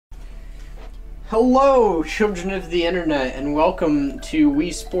Hello, children of the internet, and welcome to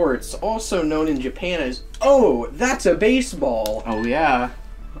Wii Sports, also known in Japan as "Oh, that's a baseball." Oh yeah.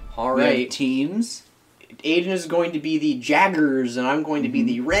 All We have right, teams. Aidan is going to be the Jaggers, and I'm going to be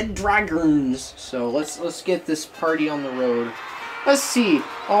the Red Dragons. So let's get this party on the road. Let's see.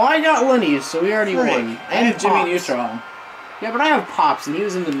 Oh, I got Lenny's, so we already won. I have Jimmy Pops. Neutron. Yeah, but I have Pops, and he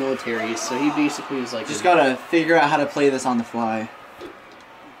was in the military, so he basically was like Just gotta figure out how to play this on the fly.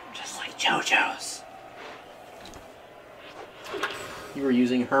 just like JoJo's. You were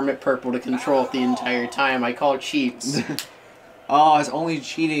using Hermit Purple to control it the entire time. I call cheats. Oh, it's only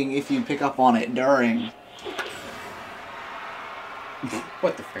cheating if you pick up on it during.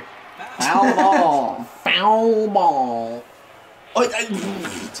 What the frick? Foul ball. Foul ball.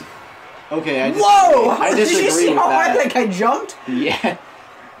 Okay, I Whoa! Did you disagree see with how high that. that guy jumped? Yeah.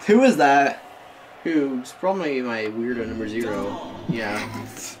 Who is that? Who? It's probably my weirdo number 0. Yeah.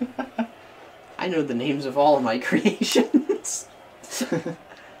 I know the names of all of my creations.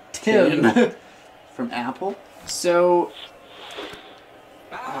 Tim. From Apple? So...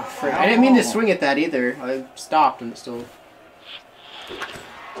 Oh, frick. I didn't mean to swing at that either. I stopped and it still...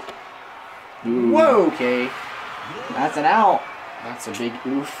 Ooh. Whoa, okay. That's an out. That's a big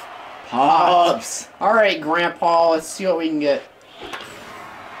oof. Pops. Alright, Grandpa, let's see what we can get.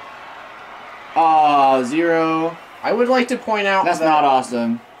 Oh, 0. I would like to point out That's that... not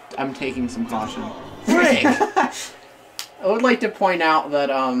awesome. I'm taking some caution. Frick! I would like to point out that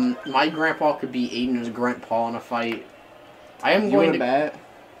my grandpa could be Aiden's grandpa in a fight. I am going to bet.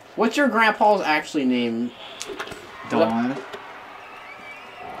 What's your grandpa's actually name? Dawn.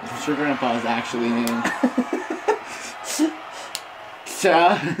 What's your grandpa's actually name?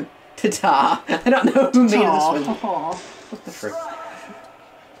 Ta. Ta-ta. I don't know who made this one. What the frick?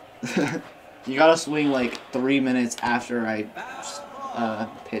 You gotta swing like 3 minutes after I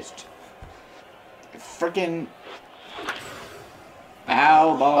pitched. Frickin'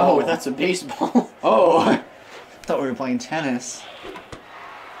 foul ball. Oh, that's a baseball. Oh, I thought we were playing tennis.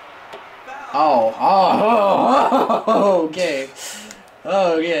 Oh, okay.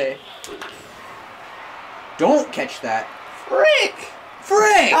 Okay. Don't catch that. Frick!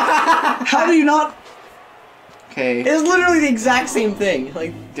 Frick! How do you not? Okay. It's literally the exact same thing.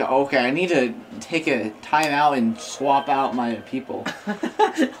 Like, Okay, I need to take a time out and swap out my people.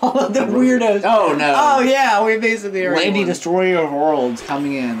 all of the weirdos. Oh no. Oh yeah, we basically are. Lady Destroyer of Worlds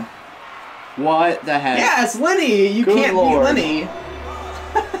coming in. What the heck? Yeah, it's Lenny. You Good can't Lord. beat Lenny.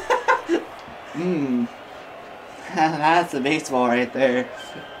 Mmm. That's a baseball right there.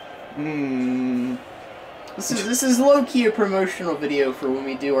 Mmm. This is low key a promotional video for when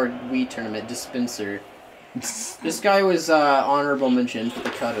we do our Wii tournament dispenser. This guy was honorable mention for the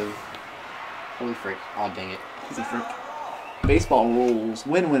cut of. Holy frick! Aw, dang it! He's a frick. Baseball rules.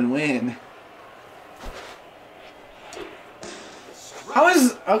 Win, win, win. How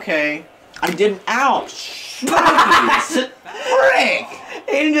is okay? I didn't. Ouch! Frick!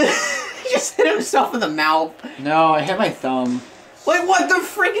 Aiden just, he just hit himself in the mouth. No, I hit my thumb. Like, what the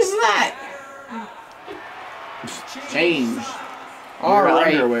frick is that? Change. All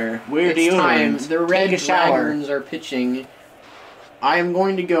right, Underwear. Weird it's time. deodorant. The Red Take a shower. Dragons are pitching. I am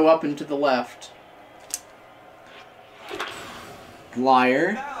going to go up and to the left.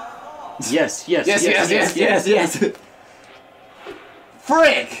 Liar. Yes. Yes.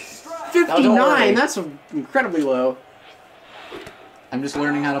 Frick! 59. That's incredibly low. I'm just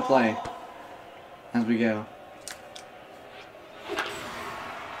learning how to play as we go.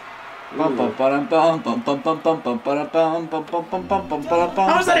 How was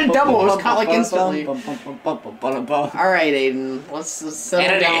that a double? It was caught like instantly. Alright, Aiden. Let's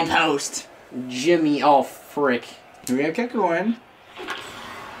settle down. Post. Jimmy. Oh, frick. Here we have Kekurin.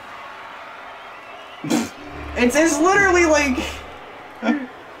 It's literally like...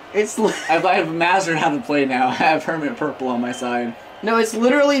 It's... I've mastered how to play now. I have Hermit Purple on my side. No, it's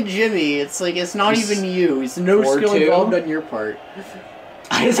literally Jimmy. It's like, it's not even you. It's no skill 4-2. involved on your part.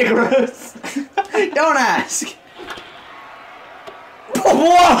 Isaac Rose. Don't ask.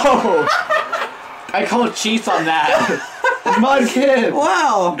 Whoa! I call cheats on that. Mudkip.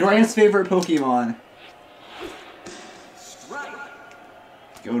 Wow. Grant's favorite Pokemon.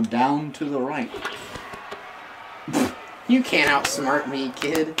 Go down to the right. You can't outsmart me,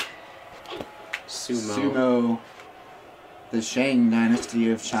 kid. Sumo. The Shang Dynasty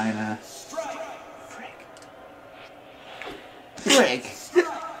of China. Frick.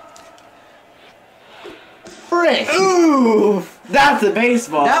 Frick. Ooh! That's a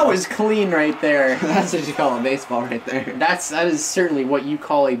baseball. That was clean right there. That's what you call a baseball right there. That is certainly what you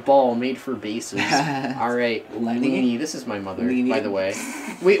call a ball made for bases. All right, Lenny. This is my mother, Lenny. by the way.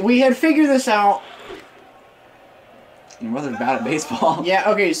 We had figured this out. Your mother's bad at baseball. Yeah.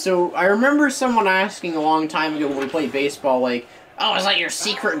 Okay. So I remember someone asking a long time ago when we played baseball, like, "Oh, is that your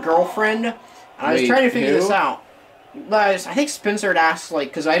secret girlfriend?" And I was trying to figure this out. But I think Spencer had asked, like,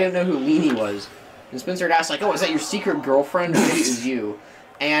 because I didn't know who Lenny was. And Spencer had asked, like, "Oh, is that your secret girlfriend?" Or maybe it was you.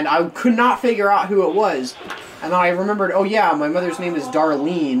 And I could not figure out who it was. And then I remembered, oh yeah, my mother's name is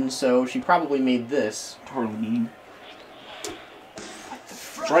Darlene, so she probably made this. Darlene.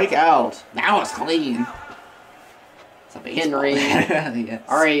 Strike out. Now it's clean. It's a baseball. Henry. Yes.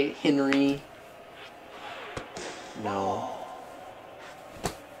 Alright, Henry. No.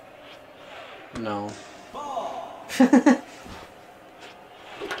 No.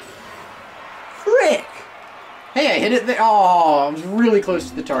 Frick! Hey, I hit it there. Oh, I was really close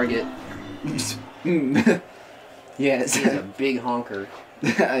to the target. Yes. He's a big honker.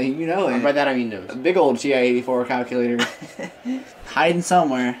 You know it. By that I mean nose. A big old GI-84 calculator. Hiding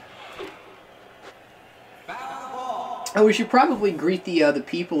somewhere. Oh, we should probably greet the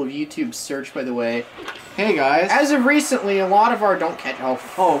people of YouTube's search, by the way. Hey guys. As of recently, a lot of our don't catch.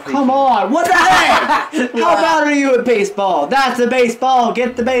 Oh, come on! What the heck? How bad are you at baseball? That's a baseball.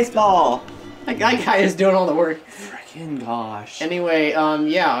 Get the baseball. That guy is doing all the work. Freaking gosh. Anyway,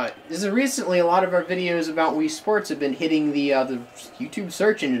 yeah. As of recently, a lot of our videos about Wii Sports have been hitting the YouTube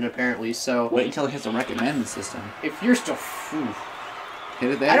search engine apparently. So wait until it hits a recommend system. if you're still,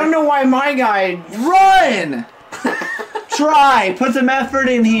 Hit it there. I don't know why my guy Run. Try. Put some effort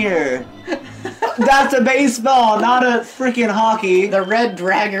in here. That's a baseball, not a freaking hockey. the Red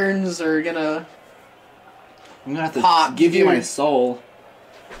Dragons are gonna. I'm gonna have to Pop, give you dude. my soul.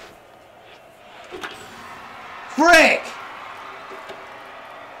 Frick!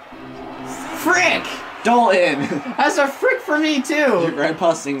 Frick! Dalton! That's a frick for me Your too.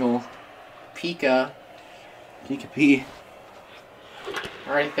 grandpa single. Pika. Pika-pee.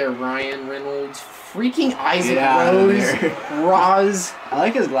 Right there, Ryan Reynolds. Freaking Isaac Get out of Rose. there. Roz. I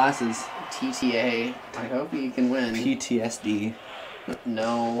like his glasses. TTA. I hope he can win. PTSD.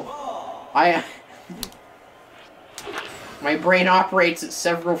 No. My brain operates at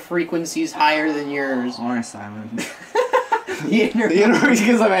several frequencies higher than yours. Alright, Simon. In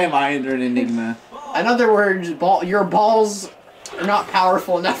Because I am under an enigma. other words, your balls are not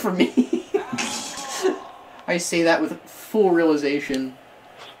powerful enough for me. I say that with full realization.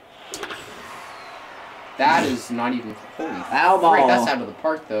 That is not even... Holy Foul frick, ball. that's out of the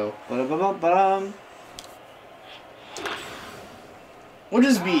park, though. Ba-da-ba-ba-ba. We'll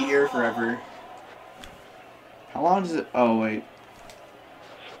just be here forever. How long does it... Oh, wait.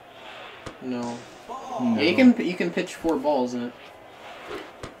 No. No. Yeah, you can pitch 4 balls in it.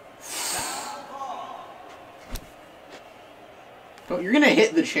 Oh, you're gonna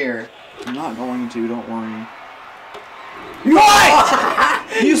hit the chair. I'm not going to, don't worry.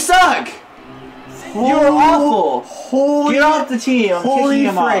 What?! You suck! You're awful! Holy, Get off the team! I'm holy kicking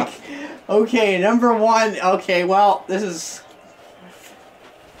him frick. off. Okay, number 1. Okay, well, this is...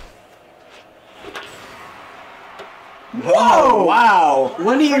 Whoa! Wow!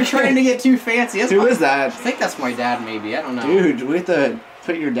 When are you trying to get too fancy? That's Who my- is that? I think that's my dad, maybe. I don't know. Dude, we have to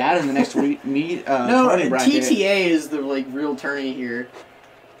put your dad in the next week meet no, tourney bracket. TTA is the like real tourney here.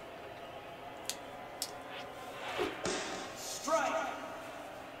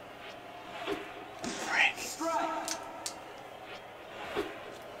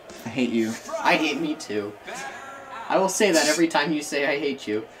 I hate you. I hate me too. I will say that every time you say I hate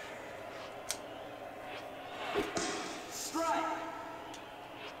you.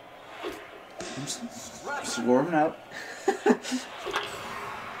 I'm just warming up.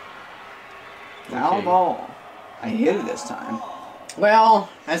 Foul Okay. ball. I hit it this time. Well,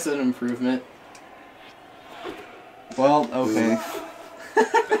 that's an improvement. Well, okay.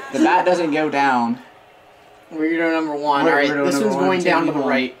 The bat doesn't go down. We're doing number 1. We're Alright, doing this number one's one. going down to Take the me home.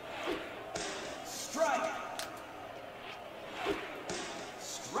 right.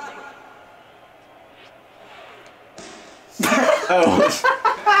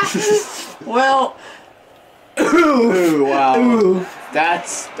 Oh. Well, Ooh, wow. ooh.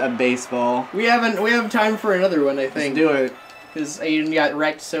 That's a baseball. We have time for another one, I Let's think. do it. Because Aidan got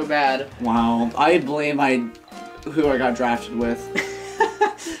wrecked so bad. Wow. I blame who I got drafted with.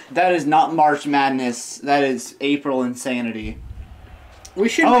 That is not March Madness. That is April Insanity. We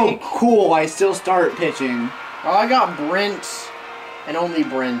should Oh, make... cool. I still start pitching. Oh, I got Brent. And only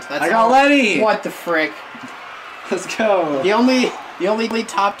Brent. That's I got Lenny. What the frick? Let's go. The only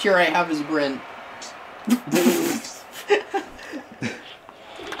top tier I have is Brent.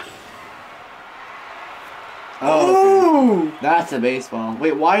 Oh, okay. That's a baseball.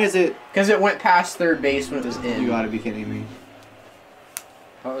 Wait, why is it? Because it went past third base when it was in. You gotta be kidding me.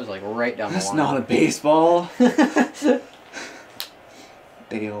 That was like right down the line. That's not a baseball.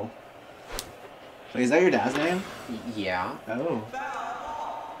 Dale. Wait, is that your dad's name? Yeah. Oh.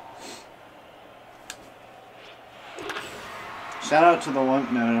 Shout out to the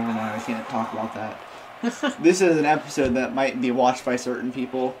one. No, never mind. I can't talk about that. This is an episode that might be watched by certain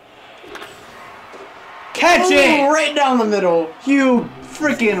people. Catch it! Right down the middle. You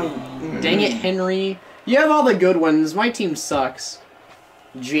freaking. Dang it, Henry. You have all the good ones. My team sucks.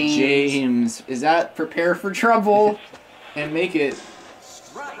 James. Is that. Prepare for trouble. And make it.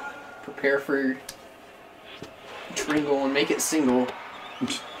 Prepare for. Tringle and make it single.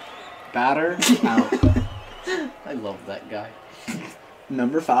 Batter? Out. I love that guy.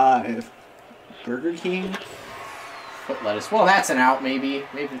 Number 5. Burger King? Foot lettuce. Well, that's an out, maybe.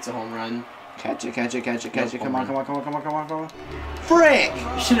 Maybe it's a home run. Catch it, catch it, catch it, catch it. Come home on, come run. on, come on, come on, come on, come on. Frick!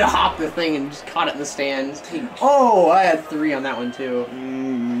 Should have hopped the thing and just caught it in the stands. Oh, I had 3 on that one, too.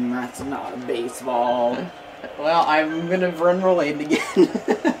 That's not a baseball. Well, I'm gonna run Rolade again.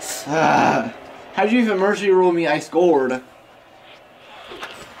 How'd you even mercy rule me? I scored.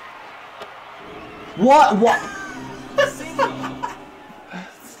 What? What?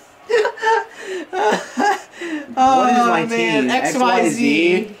 What is my team?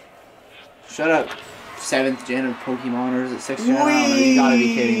 XYZ? Shut up. 7th gen of Pokemon, or is it 6th gen? I don't know. You gotta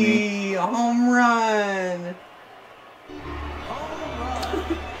be kidding me. Home run!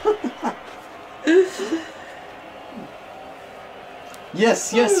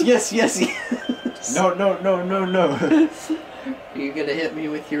 Yes, yes, yes, yes, yes. No, no, no, no, no. Are you gonna hit me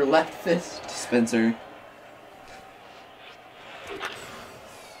with your left fist? Spencer.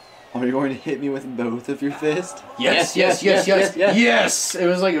 Are you going to hit me with both of your fists? Yes, yes, yes, yes, yes, yes. It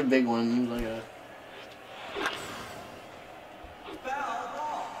was like a big one. It was like a...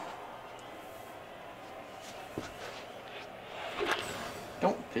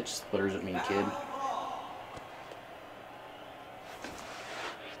 Don't pitch splitters at me, kid.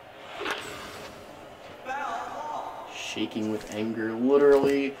 Shaking with anger,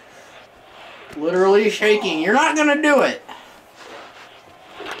 literally shaking. You're not gonna do it.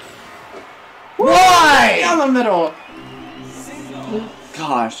 Why? Down the middle.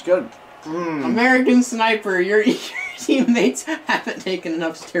 Gosh, good. American Sniper, your teammates haven't taken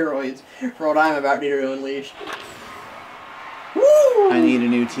enough steroids for what I'm about to unleash. Woo! I need a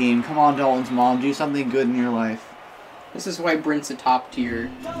new team. Come on, Dalton's mom. Do something good in your life. This is why Brent's a top tier.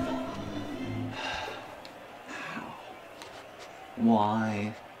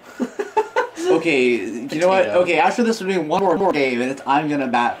 Why? Okay, you know what? Okay, after this, we're doing one more game, and it's I'm gonna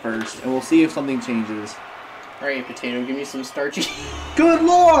bat first, and we'll see if something changes. Alright, Potato, give me some starchy. Good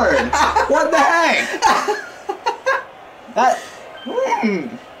lord! What the heck? That.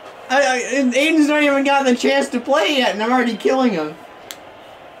 Aidan's not even gotten the chance to play yet, and I'm already killing him.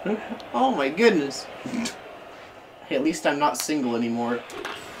 Oh my goodness. Hey, at least I'm not single anymore.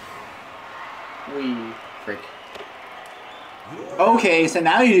 Wee. Frick. Okay, so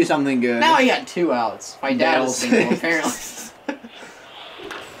now you do something good. Now I got 2 outs. My dad was single, apparently.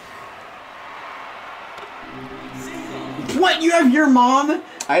 What? You have your mom?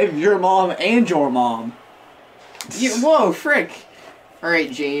 I have your mom and your mom. Whoa, frick.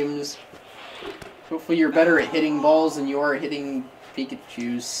 Alright, James. Hopefully you're better at hitting balls than you are at hitting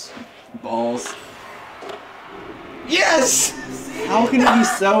Pikachus. Balls. Yes! How can it be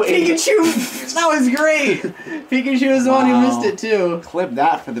so... Pikachu! That was great! Pikachu was the one who missed it, too. Clip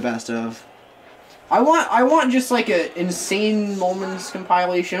that for the best of. I want just like a insane moments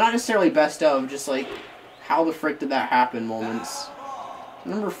compilation. Not necessarily best of, just like, how the frick did that happen moments.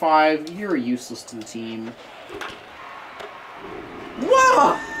 Number 5, you're useless to the team.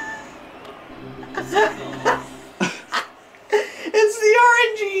 Whoa! It's the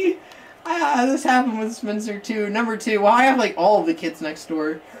RNG! This happened with Spencer too. Number 2, well, I have like all of the kids next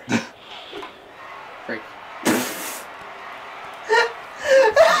door. Frick.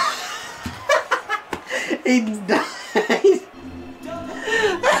 Aidan's died.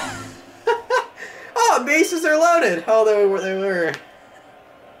 Oh, bases are loaded. Oh, they were.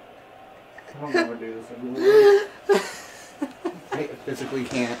 I don't know how to do this anymore. I physically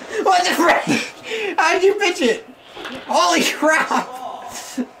can't. What the frick? How'd you pitch it? Holy crap!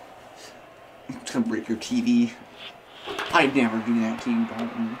 I'm just gonna break your TV. I'd never do that to you,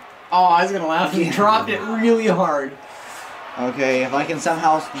 Dalton. Oh, I was gonna laugh. You dropped it really hard. Okay, if I can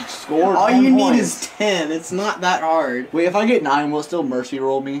somehow score all 10 you points. need is 10. It's not that hard. Wait, if I get 9, will it still mercy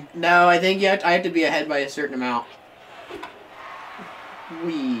roll me? No, I think I have to be ahead by a certain amount.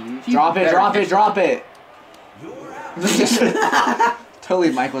 Drop it, drop it, drop it!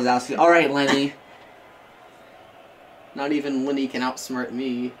 Totally Mike Wazowski. All right, Lenny. Not even Lenny can outsmart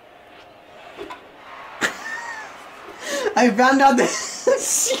me. I found out the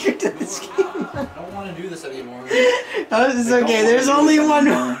secret to this game. I don't want to do this anymore. Oh, it's okay. There's only one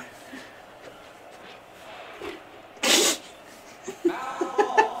more.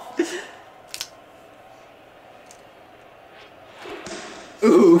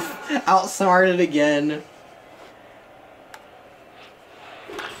 Oof. Outsmarted again.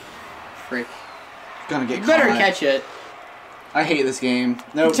 Frick. Gonna get Better caught. catch it. I hate this game.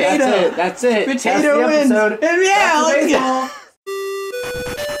 No, Potato. That's it. Potato wins. And yeah, let's go.